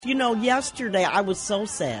You know, yesterday I was so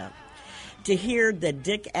sad to hear that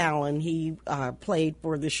Dick Allen, he played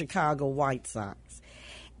for the Chicago White Sox,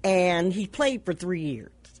 and he played for 3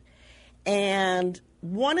 years. And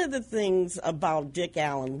one of the things about Dick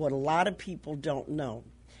Allen, what a lot of people don't know,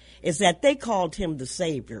 is that they called him the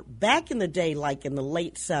savior. Back in the day, like in the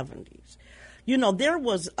late 70s, you know, there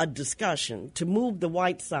was a discussion to move the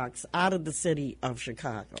White Sox out of the city of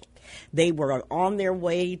Chicago. They were on their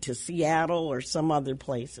way to Seattle or some other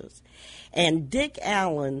places. And Dick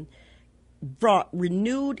Allen brought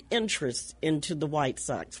renewed interest into the White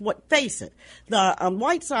Sox. Face it, the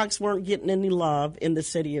White Sox weren't getting any love in the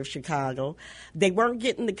city of Chicago. They weren't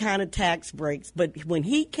getting the kind of tax breaks. But when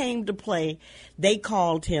he came to play, they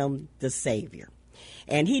called him the savior.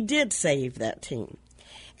 And he did save that team.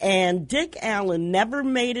 And Dick Allen never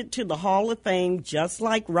made it to the Hall of Fame, just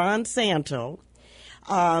like Ron Santo.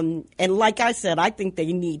 And like I said, I think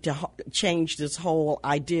they need to change this whole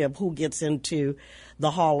idea of who gets into the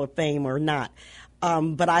Hall of Fame or not.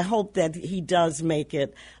 But I hope that he does make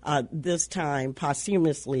it this time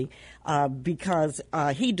posthumously because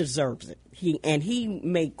he deserves it. He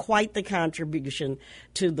made quite the contribution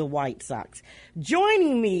to the White Sox.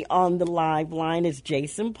 Joining me on the live line is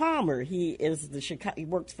Jason Palmer. He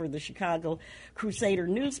works for the Chicago Crusader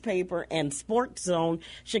newspaper and Sports Zone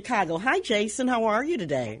Chicago. Hi, Jason. How are you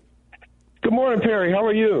today? Good morning, Perri. How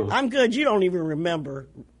are you? I'm good. You don't even remember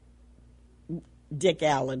Dick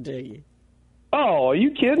Allen, do you? Oh, are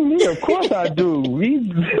you kidding me? Of course I do.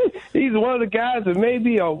 He's one of the guys that made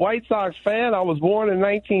me a White Sox fan. I was born in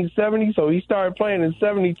 1970, so he started playing in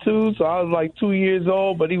 72, so I was like 2 years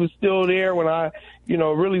old, but he was still there when I,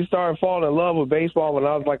 really started falling in love with baseball when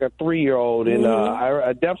I was like a 3-year-old. And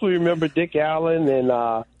I definitely remember Dick Allen,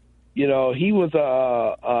 and, he was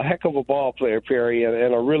a heck of a ball player, Perri,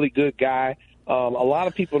 and a really good guy. A lot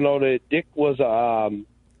of people know that Dick was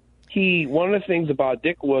one of the things about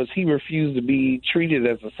Dick was he refused to be treated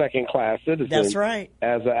as a second-class citizen. That's right.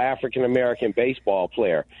 As an African-American baseball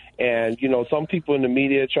player. And, some people in the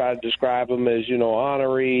media try to describe him as,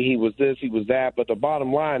 honorary, he was this, he was that. But the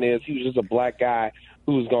bottom line is he was just a black guy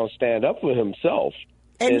who was going to stand up for himself.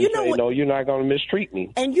 And say, no, you're not going to mistreat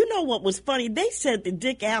me. And you know what was funny? They said that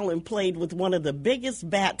Dick Allen played with one of the biggest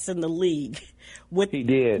bats in the league. He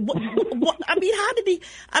did. How did he?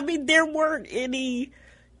 There weren't any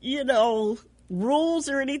rules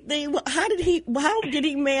or anything. How did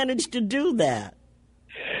he manage to do that?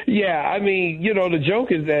 Yeah, the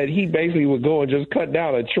joke is that he basically would go and just cut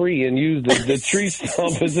down a tree and use the tree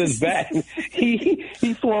stump as his bat. He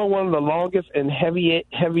swung one of the longest and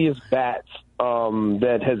heaviest bats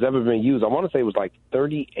that has ever been used. I want to say it was like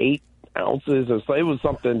 38 ounces or so. It was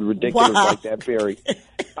something ridiculous like that, Perri.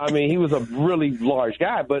 He was a really large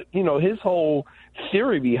guy, but, his whole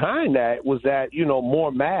theory behind that was that,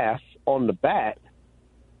 more mass on the bat,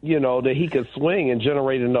 that he could swing and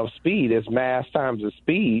generate enough speed as mass times the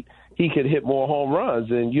speed, he could hit more home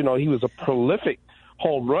runs. And, he was a prolific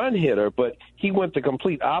home run hitter, but he went the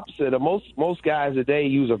complete opposite. Most guys today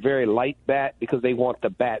use a very light bat because they want the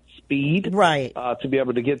bat speed right to be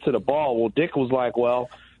able to get to the ball. Well, Dick was like, well,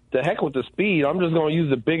 the heck with the speed. I'm just going to use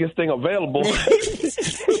the biggest thing available and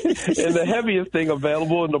the heaviest thing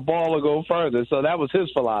available, and the ball will go further. So that was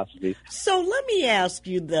his philosophy. So let me ask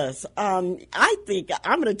you this. I think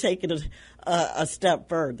I'm going to take it a step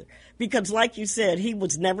further because, like you said, he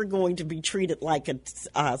was never going to be treated like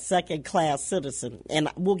a second-class citizen. And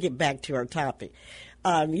we'll get back to our topic.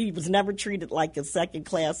 He was never treated like a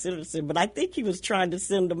second-class citizen, but I think he was trying to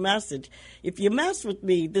send a message. If you mess with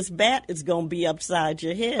me, this bat is going to be upside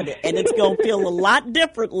your head, and it's going to feel a lot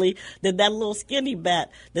differently than that little skinny bat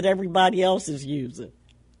that everybody else is using.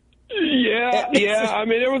 Yeah.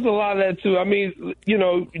 There was a lot of that, too.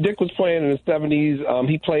 Dick was playing in the 70s.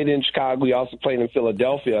 He played in Chicago. He also played in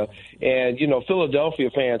Philadelphia. And, Philadelphia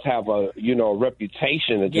fans have a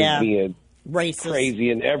reputation of just being racist, crazy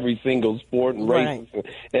in every single sport and racist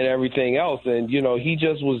and everything else. And, he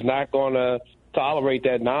just was not going to tolerate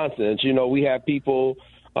that nonsense. We had people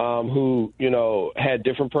who, had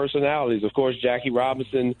different personalities. Of course, Jackie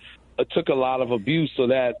Robinson took a lot of abuse so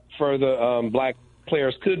that further black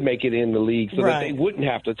players could make it in the league so that they wouldn't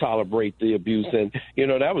have to tolerate the abuse. And,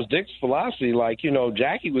 that was Dick's philosophy. Like,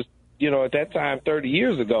 Jackie was, at that time, 30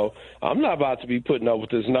 years ago, I'm not about to be putting up with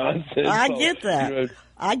this nonsense. I get that.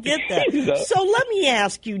 I get that. So let me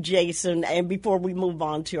ask you, Jason, and before we move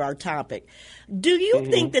on to our topic, do you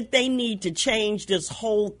think that they need to change this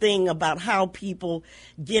whole thing about how people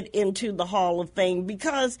get into the Hall of Fame?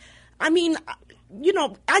 Because,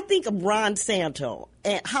 I think of Ron Santo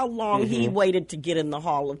and how long he waited to get in the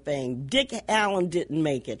Hall of Fame. Dick Allen didn't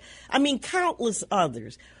make it. I mean, countless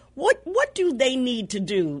others. What do they need to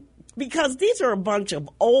do? Because these are a bunch of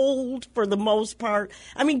old, for the most part.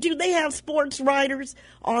 I mean, do they have sports writers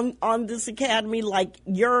on this academy like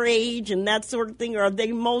your age and that sort of thing? Or are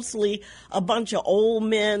they mostly a bunch of old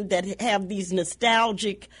men that have these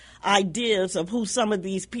nostalgic ideas of who some of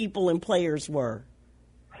these people and players were?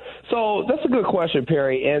 So that's a good question,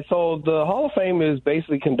 Perry. And so the Hall of Fame is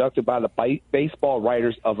basically conducted by the Baseball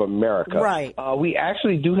Writers of America. Right. We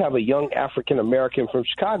actually do have a young African-American from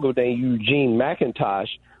Chicago named Eugene McIntosh,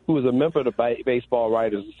 who is a member of the Baseball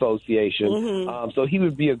Writers Association. So he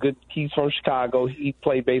would be he's from Chicago. He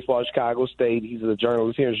played baseball at Chicago State. He's a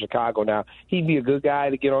journalist here in Chicago now. He'd be a good guy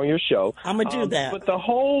to get on your show. I'm going to do that. But the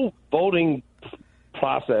whole voting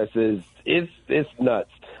process it's nuts.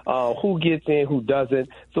 Who gets in, who doesn't.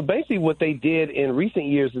 So basically what they did in recent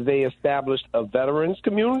years is they established a veterans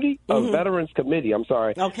committee,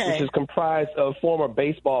 okay, which is comprised of former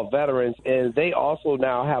baseball veterans, and they also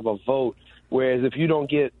now have a vote, whereas if you don't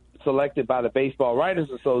get selected by the Baseball Writers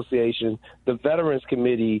Association, the Veterans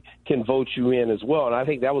Committee can vote you in as well. And I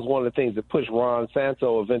think that was one of the things that pushed Ron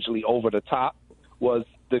Santo eventually over the top, was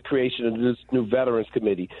the creation of this new Veterans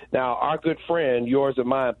Committee. Now, our good friend, yours and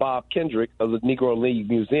mine, Bob Kendrick of the Negro League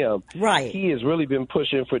Museum, right, he has really been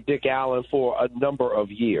pushing for Dick Allen for a number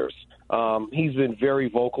of years. He's been very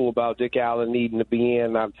vocal about Dick Allen needing to be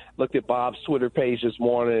in. I looked at Bob's Twitter page this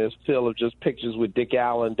morning, and it's full of just pictures with Dick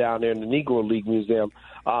Allen down there in the Negro League Museum.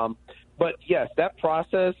 But, yes, that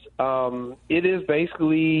process, it is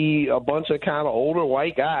basically a bunch of kind of older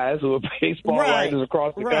white guys who are baseball writers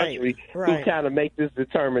across the country who kind of make this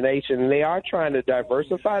determination. And they are trying to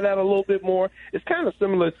diversify that a little bit more. It's kind of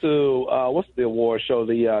similar to, what's the award show?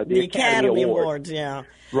 The Academy Awards, yeah.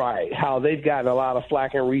 Right, how they've gotten a lot of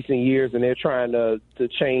flack in recent years, and they're trying to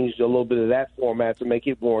change a little bit of that format to make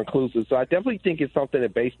it more inclusive. So I definitely think it's something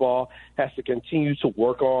that baseball has to continue to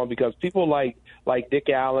work on, because people like Dick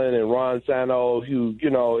Allen and Ron Santo, who,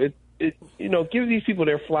 it gives these people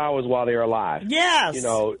their flowers while they're alive. Yes.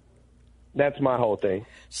 That's my whole thing.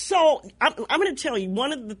 So I'm going to tell you,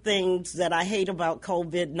 one of the things that I hate about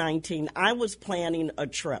COVID-19, I was planning a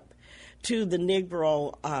trip to the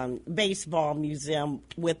Negro Baseball Museum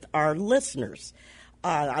with our listeners.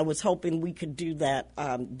 I was hoping we could do that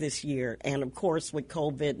this year. And, of course, with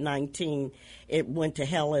COVID-19, it went to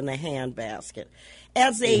hell in a handbasket.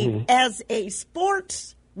 As a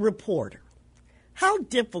sports reporter, how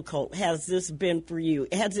difficult has this been for you?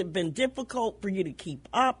 Has it been difficult for you to keep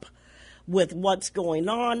up with what's going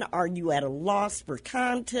on? Are you at a loss for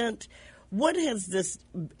content? What has this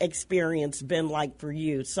experience been like for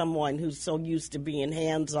you, someone who's so used to being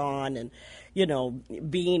hands-on and,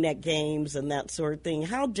 being at games and that sort of thing?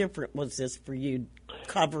 How different was this for you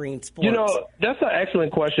covering sports? That's an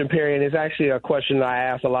excellent question, Perry, and it's actually a question I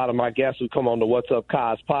ask a lot of my guests who come on the What's Up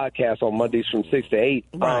Cos podcast on Mondays from 6 to 8.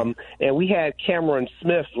 Right. And we had Cameron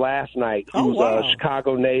Smith last night, who's a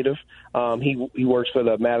Chicago native. He works for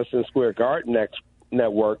the Madison Square Garden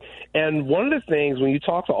Network. And one of the things, when you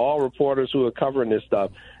talk to all reporters who are covering this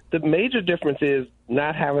stuff, the major difference is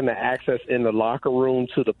not having the access in the locker room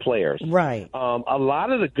to the players. Right. A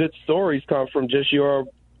lot of the good stories come from just your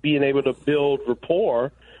being able to build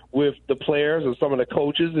rapport with the players or some of the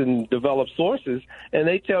coaches and develop sources. And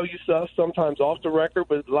they tell you stuff sometimes off the record,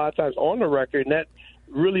 but a lot of times on the record, and that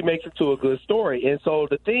really makes it to a good story. And so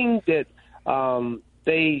the thing that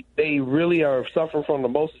they really are suffering from the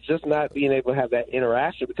most is just not being able to have that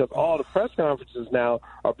interaction, because all the press conferences now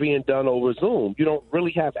are being done over Zoom. You don't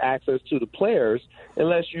really have access to the players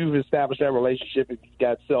unless you've established that relationship, if you've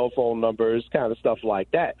got cell phone numbers, kind of stuff like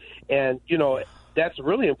that. And, that's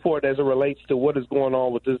really important as it relates to what is going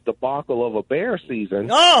on with this debacle of a Bear season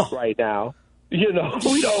right now. We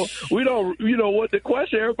don't, what the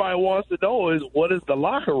question everybody wants to know is, what is the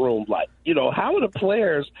locker room like? How are the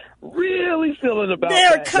players really feeling about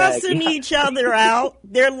They're that? cussing each other out.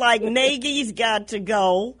 They're like, Nagy's got to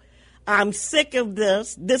go. I'm sick of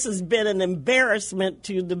this. This has been an embarrassment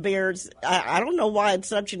to the Bears. I don't know why it's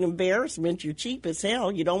such an embarrassment. You're cheap as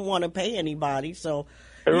hell. You don't want to pay anybody, so...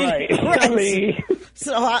 Right.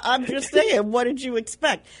 So I'm just saying, what did you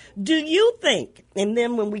expect? Do you think, and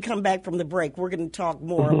then when we come back from the break, we're going to talk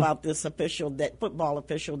more about this football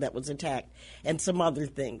official that was attacked and some other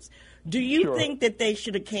things. Do you think that they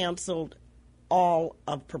should have canceled all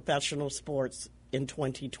of professional sports in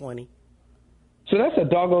 2020? So that's a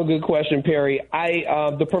doggone good question, Perry.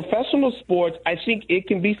 The professional sports, I think it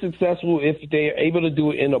can be successful if they're able to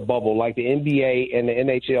do it in a bubble, like the NBA and the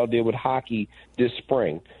NHL did with hockey this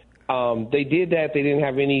spring. They did that. They didn't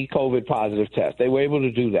have any COVID positive tests. They were able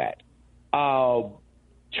to do that.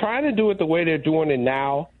 Trying to do it the way they're doing it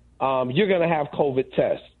now, you're going to have COVID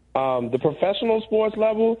tests. The professional sports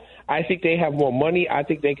level, I think they have more money. I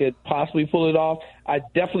think they could possibly pull it off. I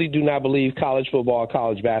definitely do not believe college football,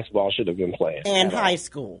 college basketball should have been playing. And high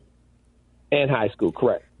school. And high school,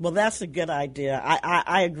 correct. Well, that's a good idea.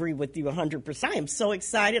 I agree with you 100%. I am so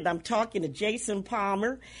excited. I'm talking to Jason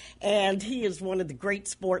Palmer, and he is one of the great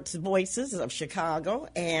sports voices of Chicago,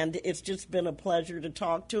 and it's just been a pleasure to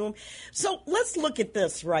talk to him. So let's look at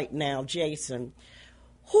this right now, Jason.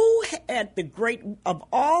 Who had of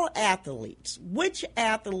all athletes, which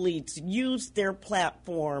athletes used their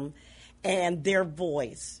platform and their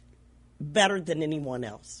voice better than anyone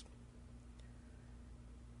else?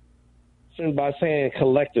 By saying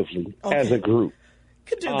collectively, as a group.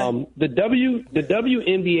 Could do that. The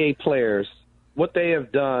WNBA players, what they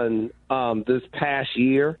have done this past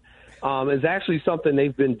year is actually something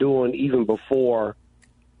they've been doing even before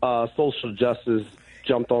social justice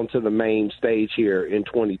jumped onto the main stage here in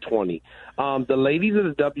 2020. The ladies of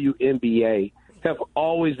the WNBA have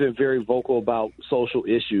always been very vocal about social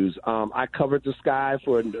issues. I covered the Sky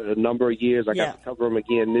for a number of years. I got to cover them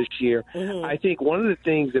again this year. Mm-hmm. I think one of the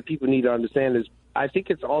things that people need to understand is I think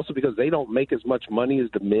it's also because they don't make as much money as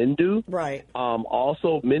the men do. Right.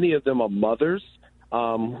 Also, many of them are mothers who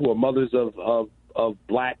are mothers of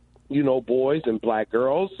black boys and black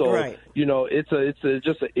girls. So, right. It's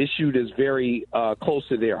just an issue that's very close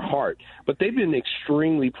to their heart. But they've been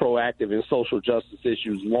extremely proactive in social justice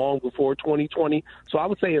issues long before 2020. So I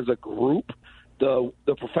would say as a group, the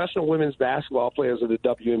professional women's basketball players of the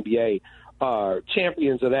WNBA are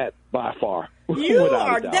champions of that by far. You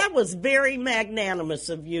are. That was very magnanimous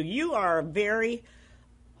of you. You are very,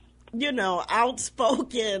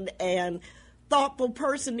 outspoken and thoughtful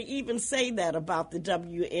person to even say that about the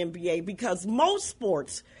WNBA, because most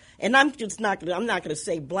sports, and I'm not going to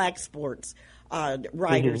say black sports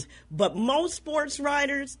writers, but most sports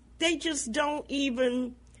writers, they just don't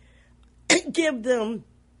even give them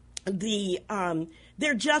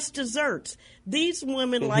they're just desserts. These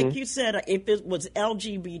women, like you said, if it was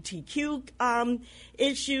LGBTQ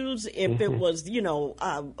issues, if it was,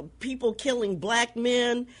 people killing black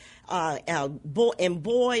men, and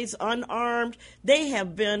boys unarmed, they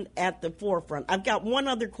have been at the forefront. I've got one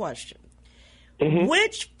other question.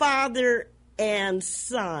 Which father and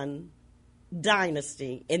son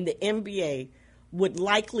dynasty in the NBA would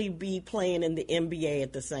likely be playing in the NBA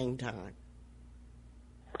at the same time?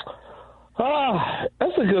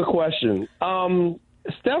 That's a good question.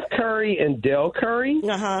 Steph Curry and Dell Curry,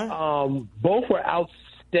 both were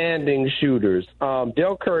outstanding shooters.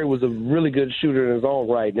 Dell Curry was a really good shooter in his own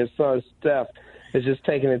right, and his son Steph is just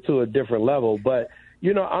taking it to a different level. But,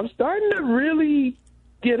 I'm starting to really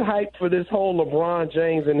get hyped for this whole LeBron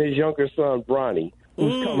James and his younger son, Bronny,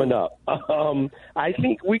 who's coming up. I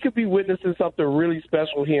think we could be witnessing something really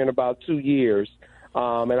special here in about 2 years.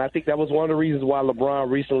 And I think that was one of the reasons why LeBron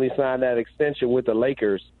recently signed that extension with the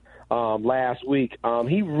Lakers last week.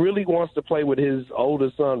 He really wants to play with his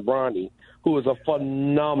oldest son, Bronny, who is a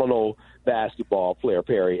phenomenal basketball player,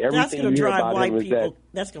 Perry. That's going to drive white people.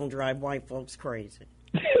 That's going to drive white folks crazy.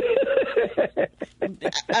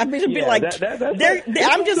 I mean, it'd be like I'm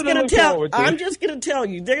just going to tell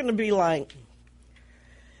you, they're going to be like,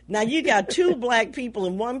 now you got two black people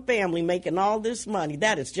in one family making all this money.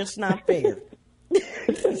 That is just not fair.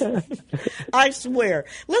 I swear.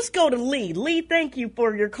 Let's go to Lee. Lee, thank you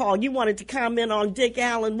for your call. You wanted to comment on Dick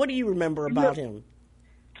Allen. What do you remember about him?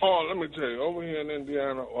 Oh, let me tell you. Over here in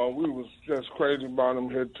Indiana, we was just crazy about him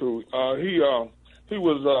here too. He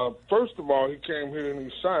was first of all, he came here and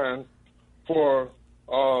he signed for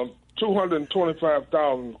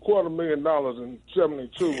 $225,000, $250,000 in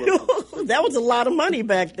 '72. That was a lot of money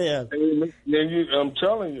back then. I'm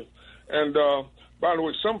telling you. And by the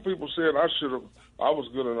way, some people said I was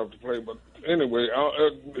good enough to play, but anyway,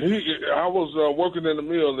 I was working in the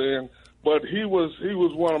mill then. But he was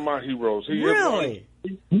one of my heroes. Really?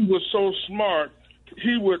 He was so smart.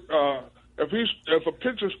 He would if a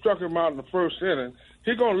pitcher struck him out in the first inning,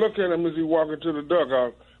 he gonna look at him as he walk into the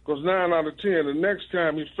dugout. Because 9 out of 10, the next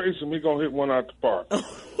time he face him, he gonna hit one out the park.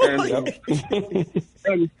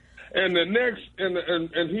 And the next, and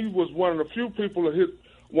he was one of the few people to hit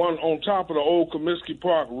one on top of the old Comiskey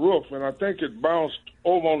Park roof, and I think it bounced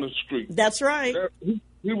over on the street. That's right.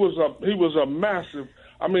 He was a massive.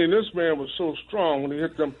 I mean, this man was so strong when he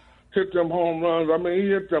hit them home runs. I mean, he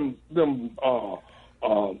hit them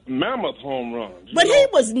mammoth home runs. But he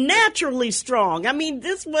was naturally strong. I mean,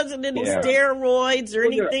 this wasn't any steroids or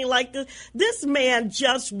anything like this. This man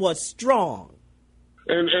just was strong.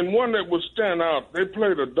 And one that would stand out, they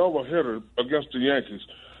played a doubleheader against the Yankees.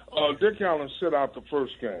 Dick Allen sit out the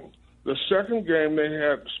first game. The second game, they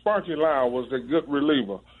had Sparky Lyle was the good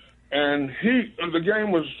reliever. And the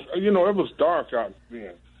game was, it was dark out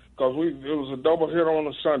then because it was a doubleheader on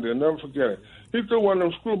a Sunday. I'll never forget it. He threw one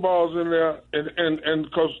of them screwballs in there, and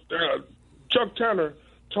because Chuck Tanner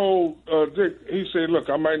told Dick, he said, look,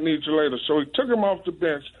 I might need you later. So he took him off the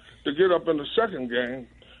bench to get up in the second game,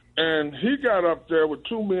 and he got up there with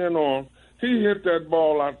two men on. He hit that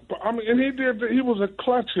ball out. And he was a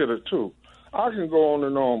clutch hitter, too. I can go on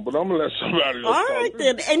and on, but I'm going to let somebody else talk. All right,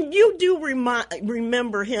 then. And you do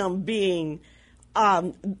remember him being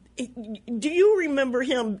do you remember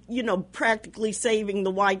him, practically saving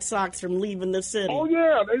the White Sox from leaving the city? Oh,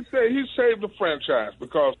 yeah. They say he saved the franchise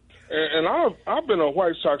because and I've been a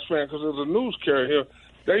White Sox fan because as a news carrier here,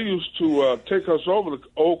 they used to take us over to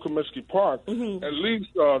Old Comiskey Park at least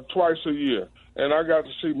twice a year. And I got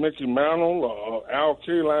to see Mickey Mantle, Al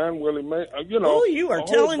Kaline, Willie May, Oh, you are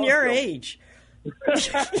telling your age. I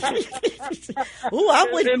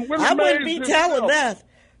wouldn't be telling that.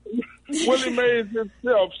 Willie Mays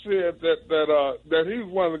himself said that he's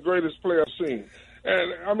one of the greatest players I've seen.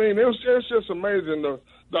 And, I mean, it's just amazing.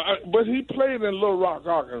 But he played in Little Rock,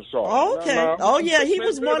 Arkansas. Okay. He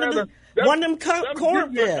was one of them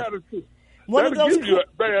cornfields. That'll give you a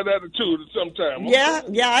bad attitude sometimes. Yeah.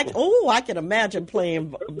 I can imagine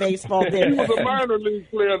playing baseball there. He was a minor league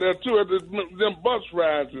player there, too, at them bus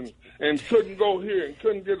rides and couldn't go here and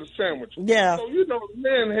couldn't get a sandwich. Yeah. So,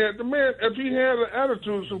 the man, if he had an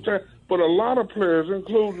attitude sometimes, but a lot of players,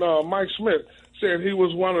 including Mike Smith, said he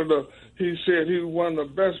was one of the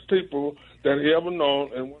best people that he ever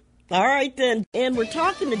known. And all right, then. And we're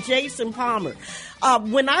talking to Jason Palmer.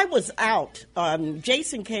 When I was out,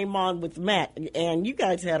 Jason came on with Matt, and you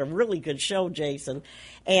guys had a really good show, Jason,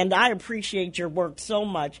 and I appreciate your work so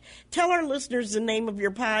much. Tell our listeners the name of your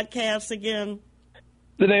podcast again.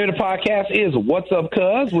 The name of the podcast is What's Up,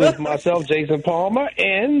 Cuz, with myself, Jason Palmer,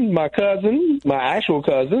 and my actual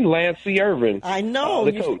cousin, Lance C. Irvin. I know.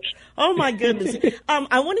 The coach. Oh, my goodness.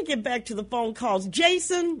 I want to get back to the phone calls.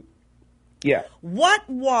 Jason. Yeah. What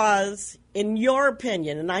was, in your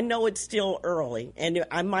opinion, and I know it's still early, and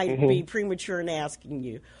I might be premature in asking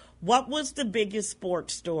you, what was the biggest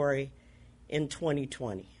sports story in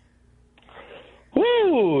 2020?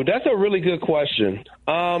 Ooh, that's a really good question.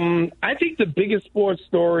 I think the biggest sports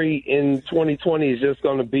story in 2020 is just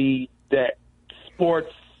going to be that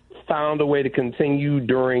sports found a way to continue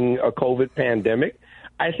during a COVID pandemic.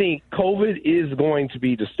 I think COVID is going to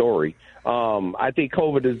be the story. I think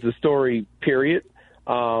COVID is the story, period.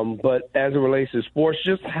 But as it relates to sports,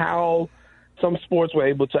 just how some sports were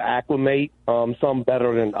able to acclimate, some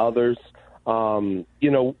better than others.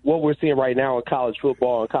 What we're seeing right now in college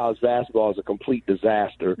football and college basketball is a complete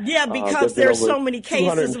disaster. Yeah, because there's so many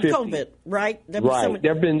cases of COVID, right? There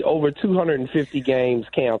have been over 250 games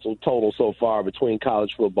canceled total so far between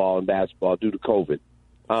college football and basketball due to COVID.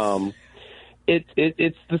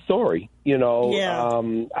 It's the story,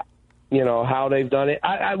 how they've done it.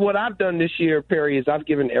 What I've done this year, Perri, is I've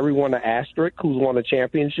given everyone an asterisk who's won a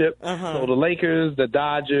championship. So the Lakers, the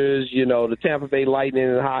Dodgers, the Tampa Bay Lightning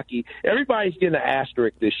in hockey, everybody's getting an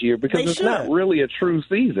asterisk this year because it's not really a true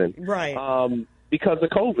season. Right. Because of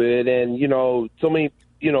COVID and, so many,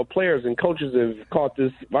 players and coaches have caught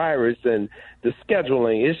this virus and the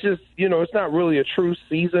scheduling. It's just, it's not really a true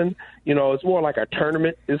season. It's more like a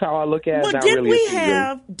tournament is how I look at it. Well,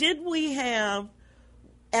 did we have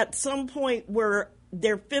at some point where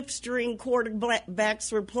their fifth-string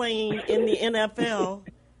quarterbacks were playing in the NFL?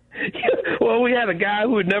 Well, we had a guy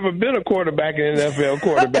who had never been a quarterback in an NFL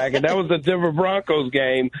quarterback, and that was the Denver Broncos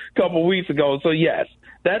game a couple weeks ago. So, yes,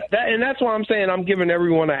 and that's why I'm saying I'm giving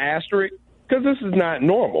everyone an asterisk because this is not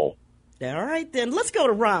normal. All right, then. Let's go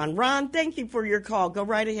to Ron. Ron, thank you for your call. Go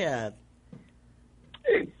right ahead.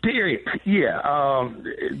 Period. Yeah,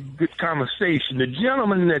 good conversation. The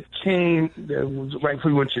gentleman that was right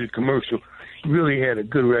before we went to the commercial, really had a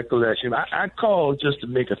good recollection. I called just to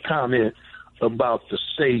make a comment about the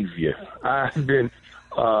Savior. I've been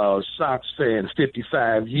a Sox fan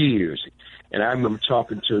 55 years, and I remember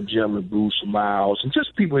talking to a gentleman, Bruce Miles, and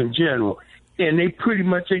just people in general, and they pretty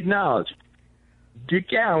much acknowledge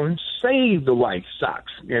Dick Allen saved the White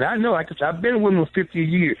Sox. And I know, because I've been with him for 50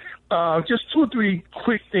 years. Just two or three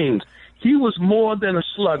quick things. He was more than a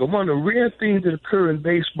slugger. One of the rare things that occur in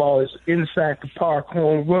baseball is inside the park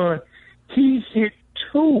home run. He hit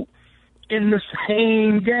two in the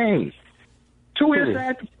same game. Two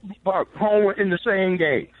inside the park home run in the same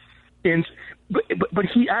game. And but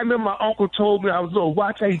I remember my uncle told me I was little,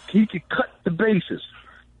 watch how he could cut the bases.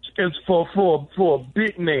 is for a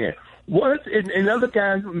big man. And other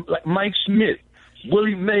guys like Mike Schmidt,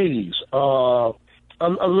 Willie Mays, a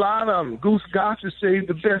lot of them. Goose Gossett say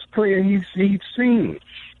the best player he's seen.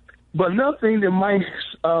 But another thing that Mike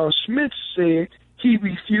Schmidt said, he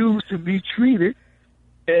refused to be treated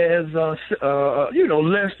as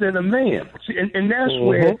less than a man. See, and that's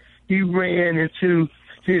where he ran into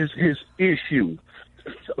his issue.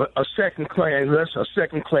 A second class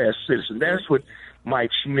citizen. That's what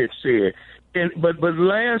Mike Schmidt said. But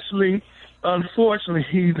lastly,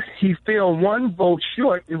 unfortunately, he fell one vote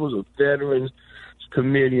short. It was a Veterans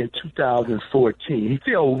Committee in 2014. He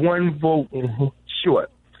fell one vote short.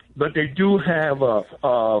 But they do have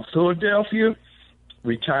Philadelphia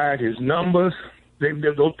retired his numbers.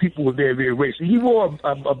 Those people were very racist. He wore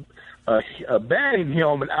a batting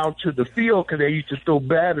helmet out to the field because they used to throw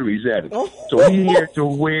batteries at him. So he had to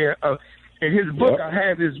wear in his book. I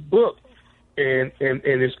have his book, and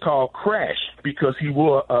it's called Crash because he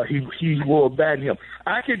wore a batting helmet.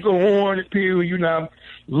 I could go on, Perri. I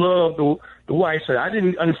love the White Sox.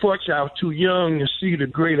 Unfortunately, I was too young to see the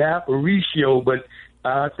great Aparicio, but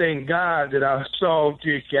thank God that I saw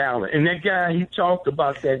Dick Allen. And that guy, he talked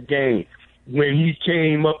about that game when he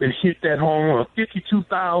came up and hit that home run.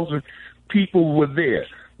 52,000 people were there.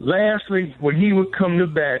 Lastly, when he would come to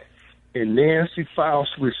bat, and Nancy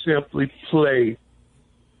Faust would simply play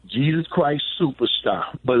Jesus Christ Superstar.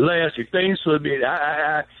 But lastly, things for me,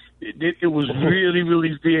 it was really,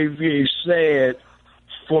 really very, very sad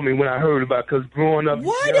for me when I heard about it, because growing up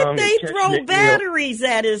Why young, did they throw batteries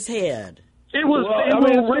at his head? It was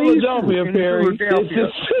Philadelphia, Perri. They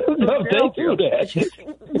do that.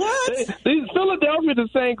 What? Philadelphia, the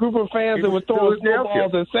same group of fans that were throwing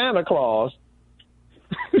snowballs at Santa Claus.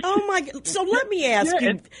 Oh my God! So let me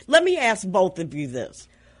ask both of you this: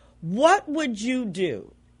 what would you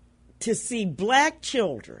do to see black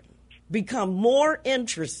children become more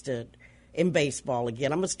interested in baseball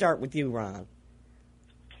again? I'm gonna start with you, Ron.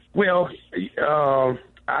 Well,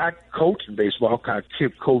 I coached baseball. I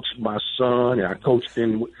coached my son, and I coached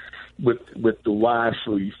him with the wives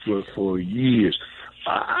for years.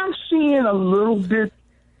 I'm seeing a little bit,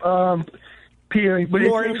 Perri, but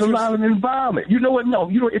it takes a lot of environment. You know what? No,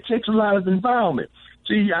 it takes a lot of environment.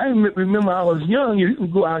 See, I remember I was young. You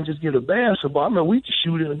can go out and just get a basketball. I mean, we could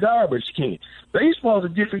shoot in a garbage can. Baseball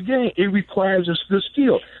is a different game. It requires a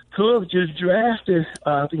skill. Cubs just drafted,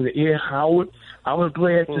 I think, Ed Howard. I was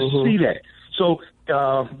glad to see that. So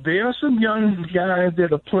there are some young guys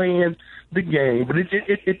that are playing the game, but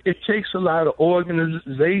it takes a lot of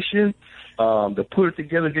organization to put it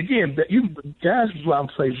together. Again, you guys go out and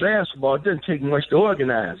play basketball. It doesn't take much to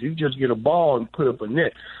organize. You just get a ball and put up a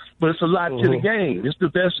net. But it's a lot to the game. It's the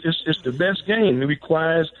best. It's the best game. It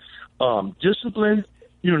requires discipline.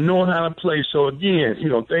 Knowing how to play. So again,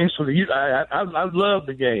 thanks for the. I love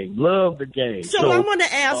the game. Love the game. So I want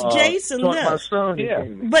to ask Jason this. My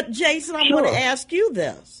son, But Jason, I want to ask you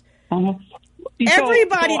this.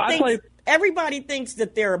 Everybody thinks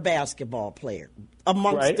that they're a basketball player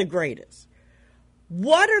amongst the greatest.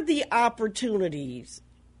 What are the opportunities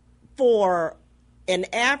for an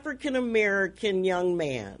African American young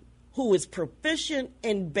man who is proficient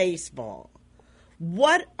in baseball?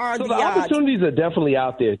 What are the odds? Opportunities are definitely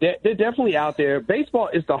out there. They're definitely out there. Baseball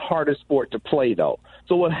is the hardest sport to play, though.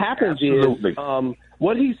 So what happens is,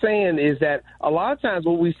 what he's saying is that a lot of times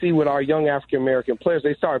what we see with our young African-American players,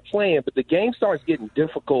 they start playing, but the game starts getting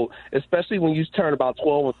difficult, especially when you turn about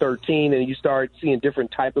 12 or 13 and you start seeing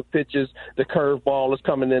different type of pitches. The curveball is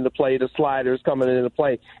coming into play. The slider is coming into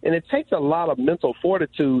play. And it takes a lot of mental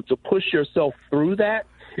fortitude to push yourself through that.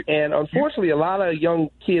 And unfortunately, a lot of young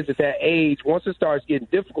kids at that age, once it starts getting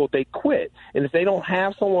difficult, they quit. And if they don't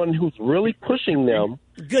have someone who's really pushing them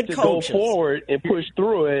to go forward and push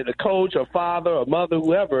through it, a coach, a father, a mother,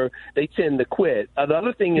 whoever, they tend to quit.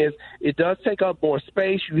 Another thing is it does take up more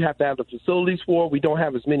space. You have to have the facilities for it. We don't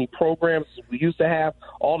have as many programs as we used to have.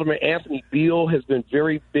 Alderman Anthony Beal has been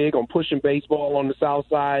very big on pushing baseball on the South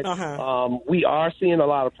Side. We are seeing a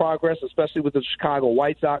lot of progress, especially with the Chicago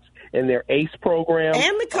White Sox and their ACE program.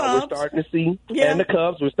 And the Cubs. We're starting to see, and the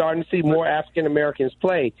Cubs, we're starting to see more African Americans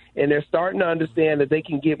play, and they're starting to understand that they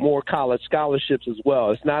can get more college scholarships as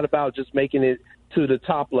well. It's not about just making it to the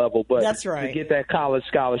top level, but to get that college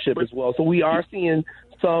scholarship as well. So we are seeing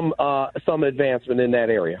some advancement in that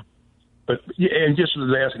area. But and just the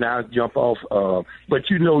last, and I'll jump off. But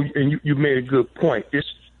and you made a good point.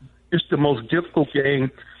 It's the most difficult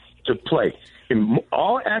game to play. And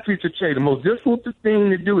all athletes would say the most difficult thing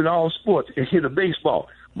to do in all sports is hit a baseball.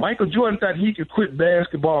 Michael Jordan thought he could quit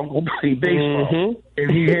basketball and go play baseball,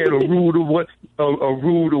 and he had a rude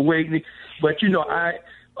awakening. But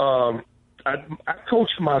I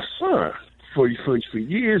coached my son for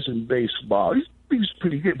years in baseball. He was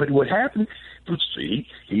pretty good, but what happened was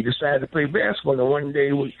he decided to play basketball. And one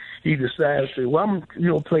day he decided to say, "Well,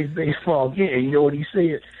 I'm play baseball again." And you know what he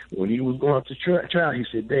said when he was going up to trial? He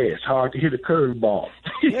said, "Dad, it's hard to hit a curveball."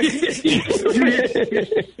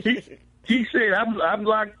 He said, "I'm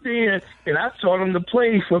locked in," and I taught him to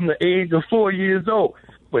play from the age of 4 years old.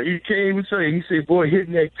 But he came and he said, "Boy,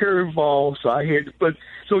 hitting that curveball." So I had to,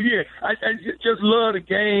 I just love the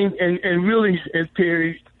game, and really, as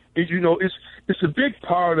Perri, it's a big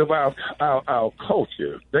part of our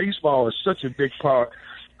culture. Baseball is such a big part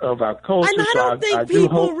of our culture. And I don't think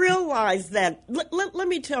people realize that. Let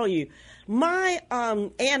me tell you, my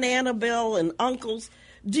Aunt Annabelle and uncles,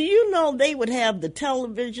 do you know they would have the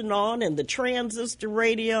television on and the transistor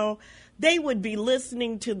radio? They would be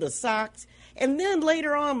listening to the Sox. And then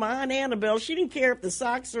later on, my Aunt Annabelle, she didn't care if the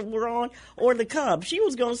Sox were on or the Cubs. She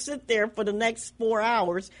was going to sit there for the next 4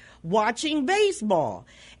 hours watching baseball.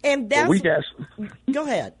 And that's... Go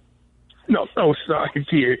ahead. No, sorry,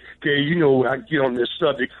 Perri. I get on this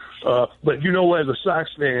subject. But as a Sox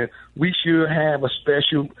fan, we should have a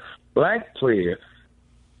special black player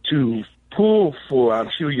to pull for. I'm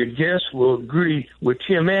sure your guests will agree with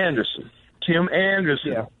Tim Anderson. Tim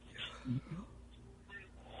Anderson. Yeah.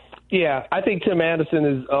 Yeah, I think Tim Anderson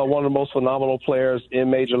is one of the most phenomenal players in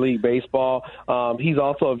Major League Baseball. He's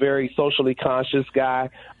also a very socially conscious guy.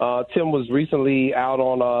 Tim was recently out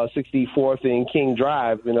on 64th and King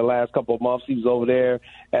Drive in the last couple of months. He was over there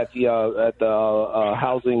at the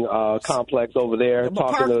housing complex over there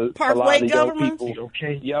talking to a lot of the young people.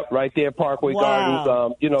 Okay. Yep, right there, Parkway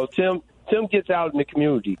Gardens. Tim gets out in the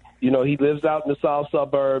community. He lives out in the south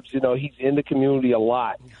suburbs. He's in the community a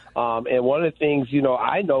lot. And one of the things,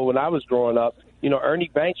 I know when I was growing up, Ernie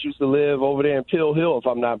Banks used to live over there in Pill Hill, if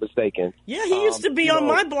I'm not mistaken. Yeah, he used to be on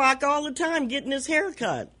my block all the time getting his hair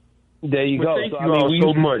cut. There you go. Thank you all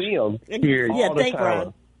so much. See him Thank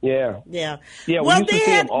Ron. Yeah. Yeah. Yeah, we used to see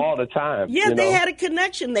him all the time. Yeah, they had a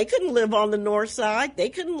connection. They couldn't live on the north side. They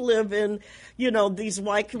couldn't live in, these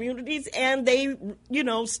white communities. And they,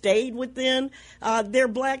 stayed within their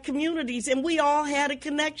black communities. And we all had a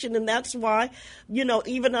connection. And that's why,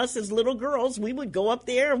 even us as little girls, we would go up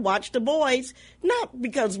there and watch the boys. Not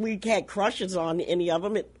because we had crushes on any of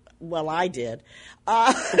them. Well, I did.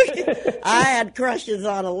 I had crushes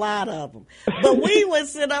on a lot of them. But we would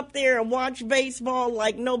sit up there and watch baseball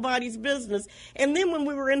like nobody's business. And then when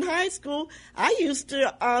we were in high school, I used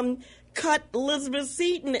to cut Elizabeth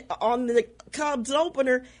Seton on the Cubs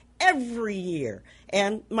opener every year.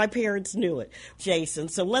 And my parents knew it, Jason.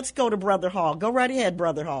 So let's go to Brother Hall. Go right ahead,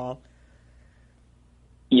 Brother Hall.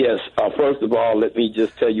 Yes. First of all, let me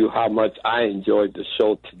just tell you how much I enjoyed the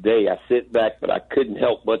show today. I sit back, but I couldn't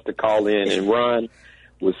help but to call in. And Ron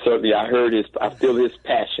was certainly, I feel his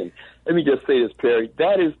passion. Let me just say this, Perri.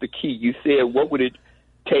 That is the key. You said, what would it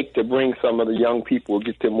take to bring some of the young people,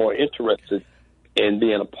 get them more interested in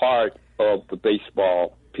being a part of the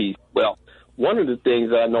baseball piece? Well, one of the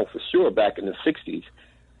things that I know for sure back in the 60s,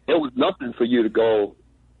 there was nothing for you to go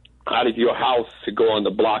out of your house to go on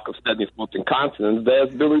the block of 74th and Consonance.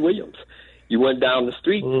 There's Billy Williams. You went down the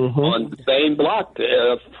street on the same block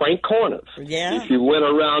to Frank Corners. Yeah. If you went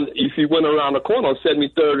around the corner on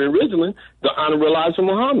 73rd and Ridgeland, the Honorable Elijah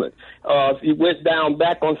Muhammad. If you went down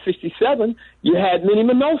back on 67, you had Minnie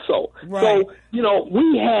Minoso. Right. So,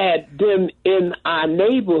 we had them in our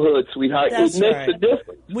neighborhood, sweetheart. That's it makes right. a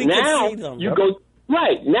difference. We now could see them.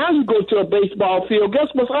 Now you go to a baseball field. Guess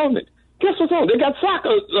what's on it? Guess what's on? They got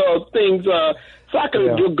soccer things,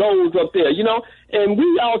 soccer goals up there, and we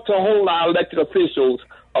ought to hold our elected officials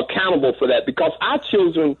accountable for that because our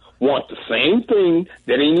children want the same thing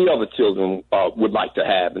that any other children would like to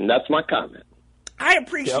have, and that's my comment. I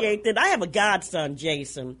appreciate that. I have a godson,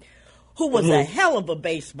 Jason, who was a hell of a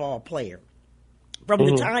baseball player from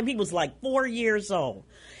the time he was like 4 years old.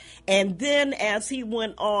 And then as he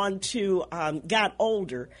went on to got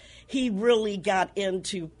older, he really got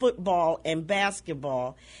into football and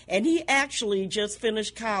basketball. And he actually just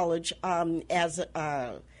finished college as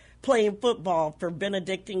playing football for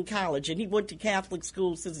Benedictine College. And he went to Catholic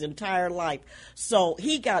schools his entire life. So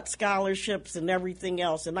he got scholarships and everything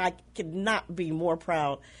else. And I could not be more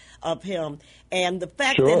proud of him. And the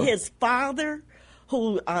fact that his father,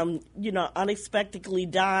 who, unexpectedly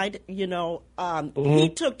died, he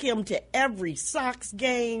took him to every Sox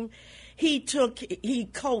game. He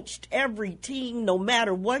coached every team, no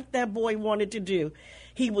matter what that boy wanted to do.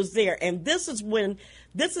 He was there. And this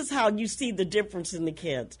is how you see the difference in the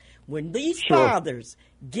kids. When these fathers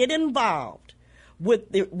get involved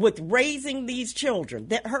with raising these children,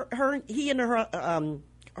 that he and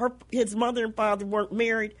his mother and father weren't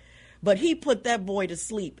married, but he put that boy to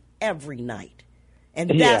sleep every night. And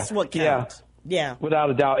that's what counts. Yeah. Without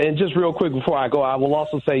a doubt. And just real quick before I go, I will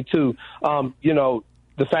also say, too,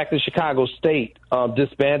 the fact that Chicago State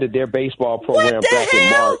disbanded their baseball program back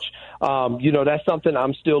in March. That's something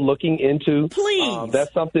I'm still looking into. Please.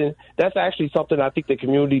 That's actually something I think the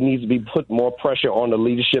community needs to be put more pressure on the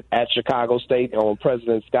leadership at Chicago State, on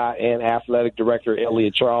President Scott and athletic director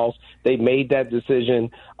Elliott Charles. They made that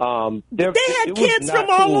decision. They had kids from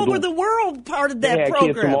all over the world part of that program. They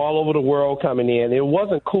had kids from all over the world coming in. It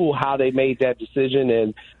wasn't cool how they made that decision,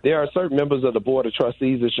 and there are certain members of the Board of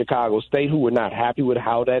Trustees at Chicago State who were not happy with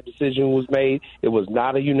how that decision was made. It was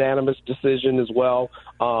not a unanimous decision as well.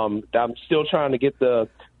 I'm still trying to get the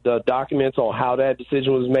documents on how that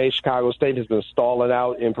decision was made. Chicago State has been stalling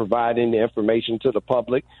out in providing the information to the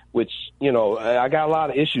public, which, I got a lot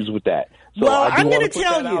of issues with that. So well, I'm going to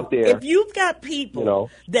tell you, if you've got people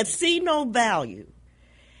that see no value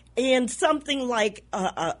in something like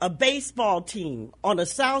a baseball team on a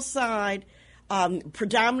South Side,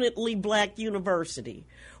 predominantly black university,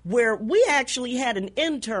 where we actually had an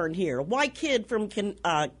intern here, a white kid from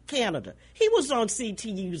Canada. He was on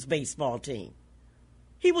CTU's baseball team.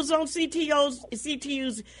 He was on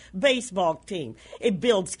CTU's baseball team. It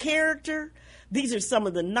builds character. These are some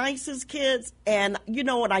of the nicest kids. And you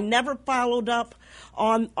know what? I never followed up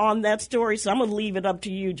on that story, so I'm going to leave it up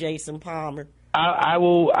to you, Jason Palmer. I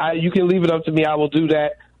will. You can leave it up to me. I will do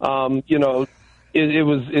that.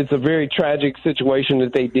 It's a very tragic situation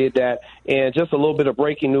that they did that. And just a little bit of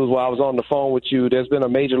breaking news while I was on the phone with you. There's been a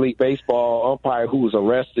Major League Baseball umpire who was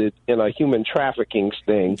arrested in a human trafficking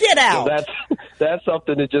sting. Get out. So that's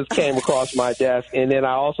something that just came across my desk. And then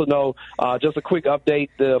I also know, just a quick update,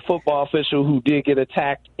 the football official who did get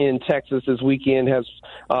attacked in Texas this weekend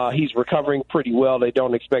he's recovering pretty well. They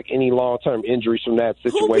don't expect any long-term injuries from that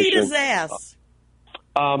situation. Who beat his ass?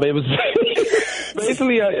 It was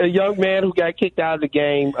basically a young man who got kicked out of the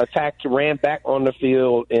game, ran back on the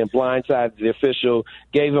field and blindsided the official,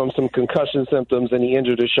 gave him some concussion symptoms, and he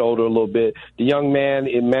injured his shoulder a little bit. The young man,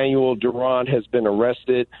 Emmanuel Durand, has been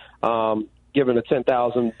arrested, given a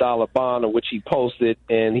 $10,000 bond, on which he posted,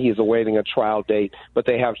 and he is awaiting a trial date. But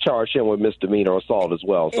they have charged him with misdemeanor assault as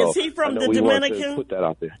well. Is he from the Dominican? Put that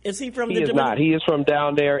out there. Is he from the Dominican? Dominican? He is not. He is from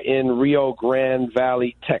down there in Rio Grande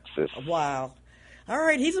Valley, Texas. Wow. All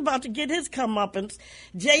right, he's about to get his comeuppance.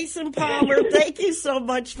 Jason Palmer, thank you so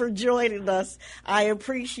much for joining us. I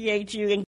appreciate you.